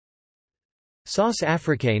Sauce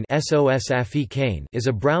Africaine is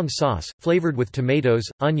a brown sauce, flavored with tomatoes,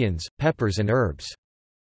 onions, peppers and herbs.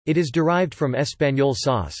 It is derived from Espagnole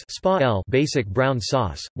sauce basic brown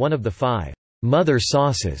sauce, one of the 5 «mother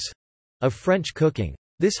sauces» of French cooking.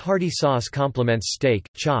 This hearty sauce complements steak,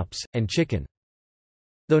 chops, and chicken.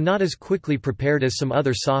 Though not as quickly prepared as some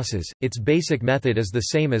other sauces, its basic method is the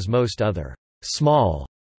same as most other «small»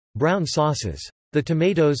 brown sauces. The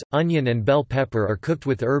tomatoes, onion and bell pepper are cooked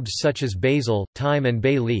with herbs such as basil, thyme and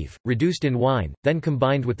bay leaf, reduced in wine, then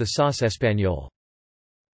combined with the sauce espagnole.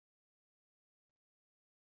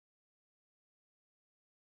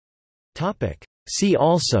 See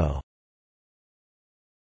also: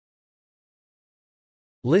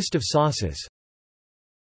 List of sauces.